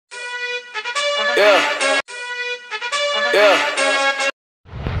Yeah. Yeah.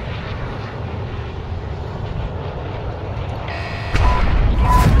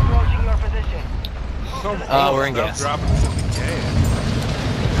 Approaching your position. We're in gas. Dropping some gas.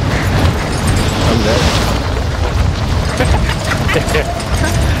 I'm dead.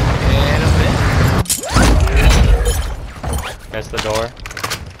 And I'm in. That's the door.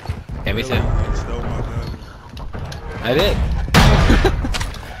 Yeah, me too. You stole my gun. I did.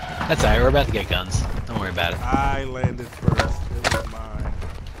 That's alright, we're about to get guns. Don't worry about it. I landed first. It was mine.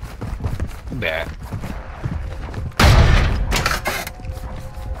 Bear.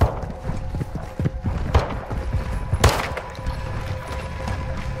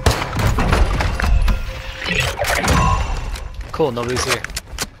 Cool, nobody's here.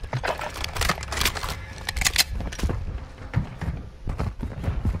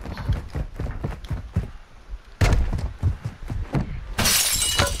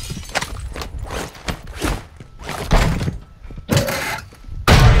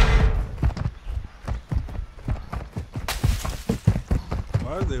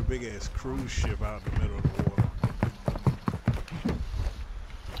 Why is there a big ass cruise ship out in the middle of the water?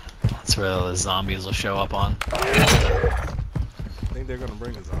 That's where the zombies will show up on. Think they're gonna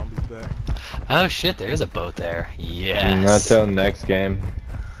bring the zombies back? Oh shit, there is a boat there. Yes. Not till next game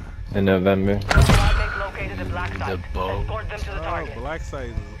in November. They've located the black The site. boat. Escort them to the Oh, target. black site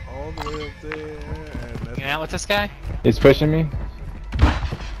is all the way up there, and that's You out with this guy? He's pushing me.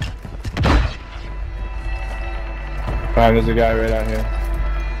 Fine, there's a guy right out here.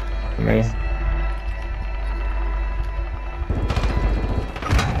 Me.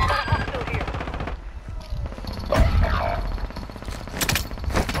 Still here.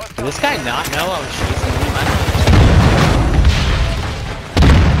 Did this guy not know I was chasing him?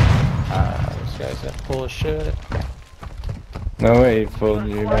 This guy's full of shit. No way he fooled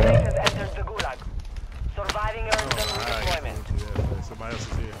you, Squad bro. has entered the gulag. Surviving earns them redeployment. Somebody else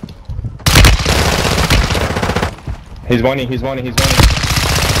is here. He's one, he's one. He's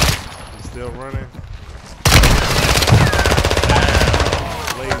still running.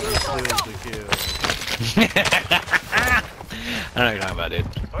 Laser kills the kill. I know what you're talking about, dude.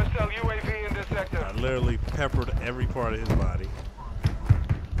 Hostile UAV in this sector. I literally peppered every part of his body.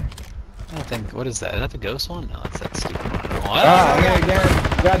 I don't think. What is that? Is that the ghost one? No, that's that stupid one. Ah, I'm gonna get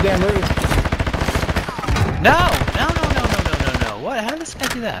goddamn roof. No! No! What? How did this guy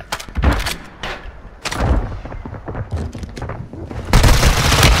do that?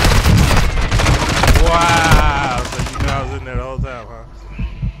 Wow! So you know I was in there the whole time, huh?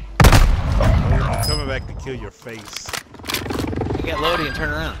 I'm coming back to kill your face. You get Lodi and turn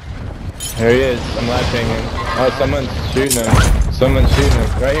around. There he is. I'm laughing him. Oh, someone's shooting him. Someone's shooting him.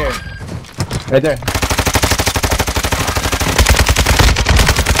 Right here. Right there.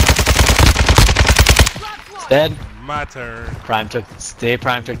 It's dead. My turn. Prime took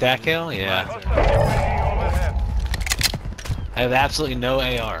that kill? Yeah. I have absolutely no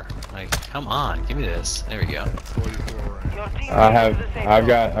AR. Like, come on, give me this. There we go. 44 rounds. Your team I've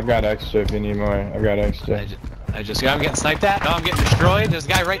got extra if you need more. I've got extra. I'm getting sniped at. No, I'm getting destroyed. There's a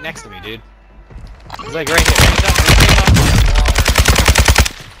guy right next to me, dude. He's like right here. He's up.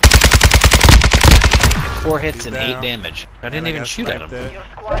 4 hits and 8 damage. I didn't even shoot at him. Your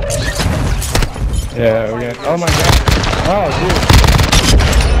squad Yeah, we're gonna. Oh my god. Oh,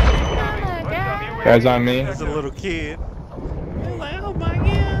 dude. Guys on me. That's a little kid. He's like, oh my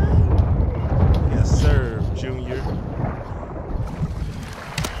god. Yes, sir, Junior.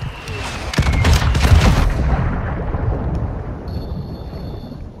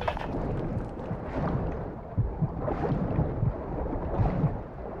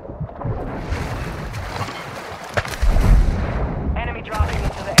 enemy dropping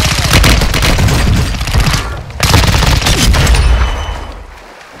into the area.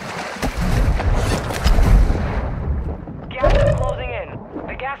 Gas is closing in.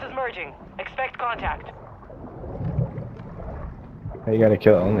 The gas is merging. Expect contact. You gotta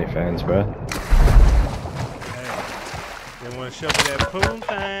kill OnlyFans, bro. Hey, they want to show me that poon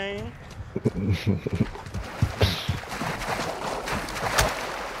thing.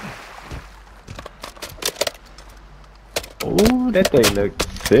 Ooh, that thing looks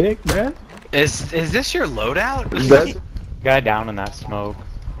sick, man. Is this your loadout? That's guy down in that smoke.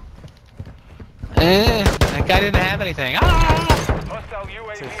 That guy didn't have anything. Ah! Hostile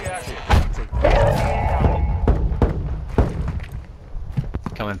UAV active.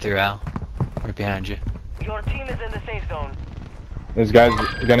 Coming through, Al. Right behind you. Your team is in the safe zone. This guy's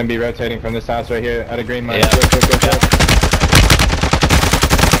gonna be rotating from this house right here at a green mine. Yeah. Go.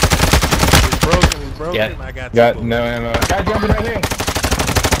 He's broken. Got no ammo. Guy jumping right here.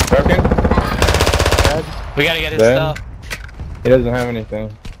 Broken. We gotta get his Then? stuff. He doesn't have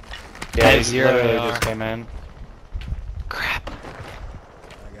anything. Yeah, he he's zero literally AR. just came in. Crap.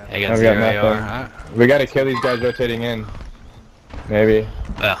 I I got got I've got 0 AR. nothing. We gotta kill these guys rotating in. Maybe.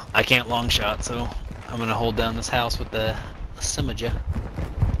 Well, I can't long shot, so I'm gonna hold down this house with the Simoja.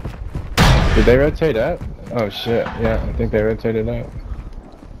 Did they rotate up? Oh shit, yeah, I think they rotated up.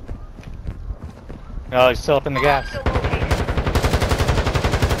 No, he's still up in the gas.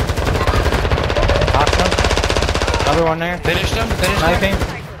 Knocked him. Another one there. Finished him? Finished Sniping. him?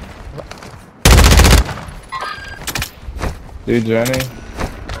 Dude, Johnny.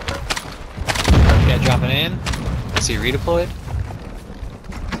 Yeah, dropping in. Is he redeployed?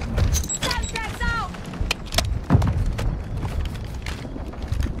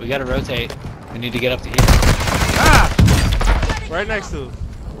 We gotta rotate. We need to get up to here. Ah! Right next to him.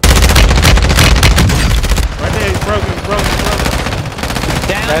 Right there, he's broken, broken.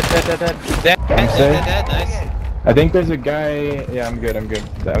 Down. Dead. I'm safe. Dead. Nice. I think there's a guy. Yeah, I'm good.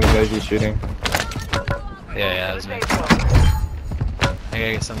 That was lazy shooting. Yeah, that was me. I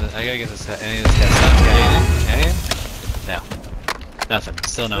gotta get some. I gotta get this. Any of this guy's stuff. Anything? No. Nothing.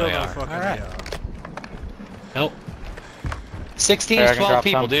 Still no Still AR. no fucking Alright. AR. Nope. 16 Here, I is can 12 drop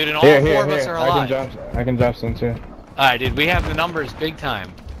people, some. dude, and all Here, four of us are alive. I can drop some too. Alright, dude, we have the numbers big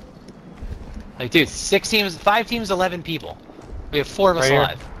time. Like, dude, 5 teams, 11 people. We have 4 of us Right here.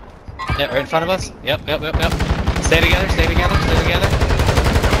 alive. Yeah, right in front of us. Yep. Stay together.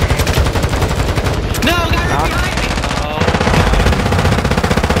 No, guys, right behind me!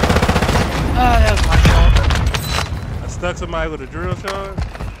 Oh, that was my fault. I stuck somebody with a drill shot.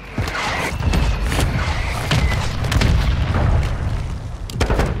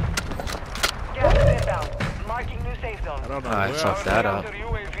 Gas is inbound. Marking new safe zone. I don't know. I where fucked I- that up.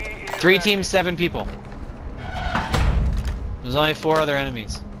 3 teams, 7 people. There's only 4 other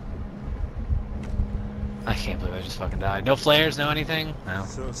enemies. I can't believe I just fucking died. No flares, no anything? No.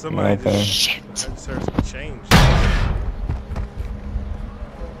 So somebody Nothing. just, Shit. I just heard some change.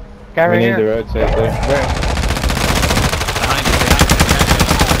 Guy We right need to here. rotate there. There. Behind you.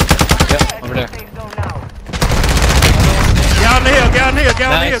 Yep, over there. Safe zone now. Get on the hill, Nice.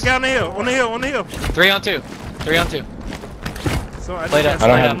 get on the hill. 3 on 2. 3 on 2. So I Play just up, got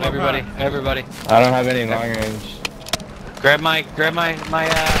I don't play have- up, everybody. I don't have any long range. Grab my, Oh, I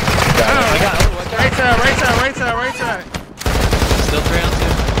got, oh, what's right that? side. Still 3 on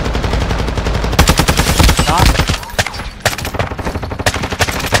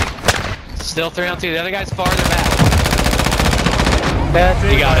 2. Still 3 on 2. The other guy's farther back.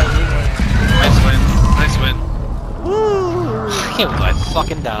 You got it. Nice win. Woo! I can't believe I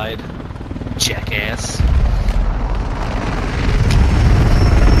fucking died. Jackass.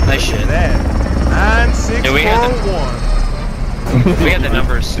 Nice shit. That 9641. We had the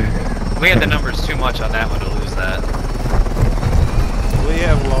numbers. We had the numbers too much on that one to lose that. We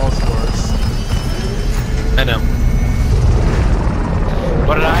have lost worse. I know.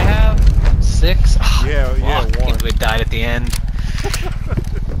 What did I have? 6? Oh, Yeah, fuck. I can't 1. believe it died at the end.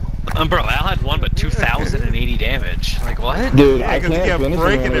 Bro, Al had 1 but 2,080 damage. Like, what? Dude, Yeah, I 'cause he can't kept finish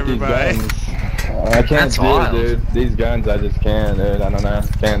breaking anything with everybody. these guns. I can't That's do wild. it, dude. These guns, I just can't, dude. I don't know.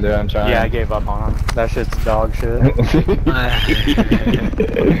 Can't do it. I'm trying. Yeah, I gave up on him. That shit's dog shit.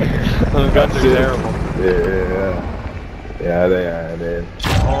 Those guns are terrible. Yeah, they are, dude.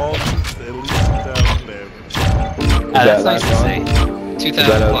 All at least 2,000 damage. That's that nice to last see. one?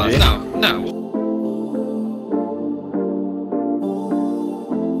 2,000 that plus. LG? No.